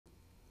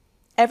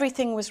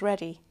Everything was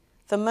ready.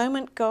 The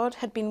moment God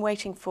had been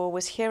waiting for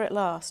was here at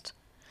last.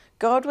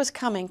 God was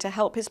coming to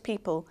help his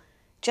people,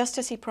 just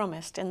as he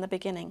promised in the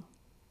beginning.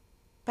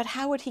 But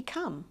how would he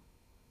come?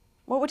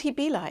 What would he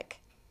be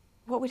like?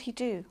 What would he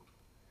do?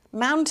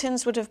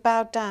 Mountains would have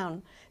bowed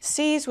down,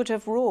 seas would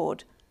have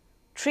roared,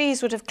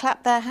 trees would have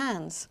clapped their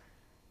hands,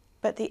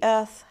 but the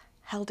earth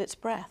held its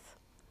breath.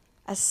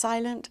 As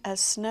silent as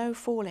snow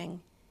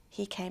falling,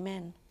 he came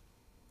in.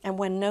 And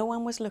when no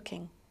one was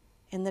looking,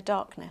 in the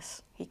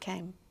darkness, he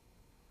came.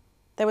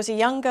 There was a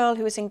young girl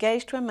who was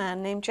engaged to a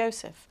man named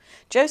Joseph.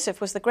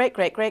 Joseph was the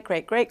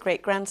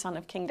great-great-great-great-great-great-grandson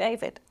of King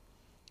David.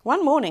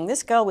 One morning,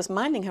 this girl was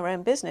minding her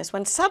own business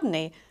when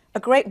suddenly a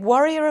great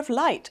warrior of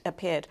light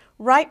appeared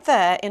right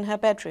there in her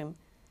bedroom.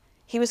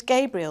 He was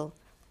Gabriel,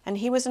 and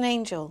he was an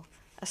angel,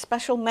 a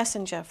special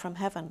messenger from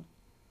heaven.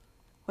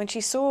 When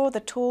she saw the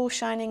tall,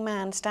 shining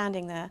man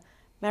standing there,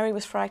 Mary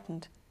was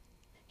frightened.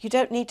 "You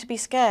don't need to be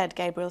scared,"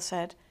 Gabriel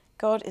said.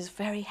 "God is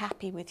very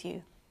happy with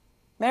you."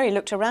 Mary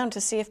looked around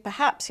to see if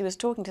perhaps he was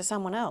talking to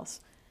someone else.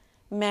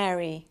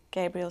 "Mary,"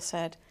 Gabriel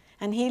said,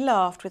 and he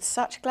laughed with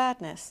such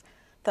gladness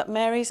that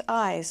Mary's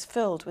eyes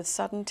filled with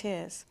sudden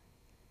tears.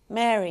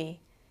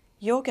 "Mary,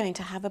 you're going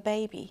to have a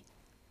baby,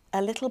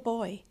 a little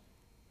boy.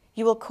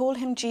 You will call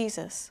him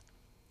Jesus.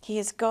 He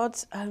is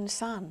God's own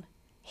son.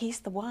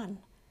 He's the one.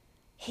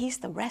 He's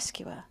the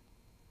rescuer.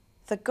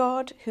 The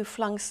God who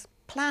flung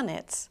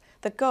planets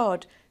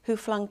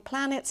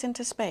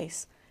into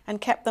space and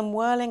kept them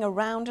whirling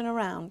around and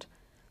around.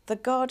 The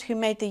God who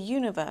made the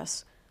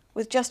universe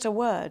with just a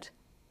word.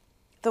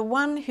 The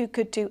one who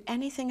could do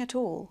anything at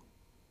all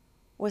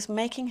was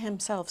making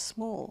himself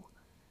small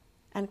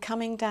and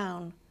coming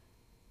down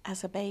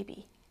as a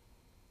baby."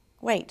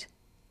 Wait,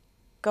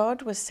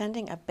 God was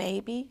sending a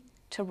baby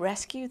to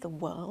rescue the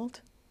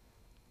world?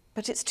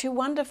 "But it's too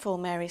wonderful,"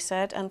 Mary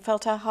said, and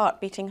felt her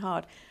heart beating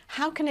hard.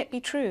 "How can it be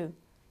true?"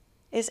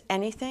 "Is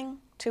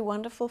anything too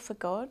wonderful for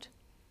God?"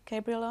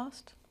 Gabriel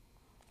asked.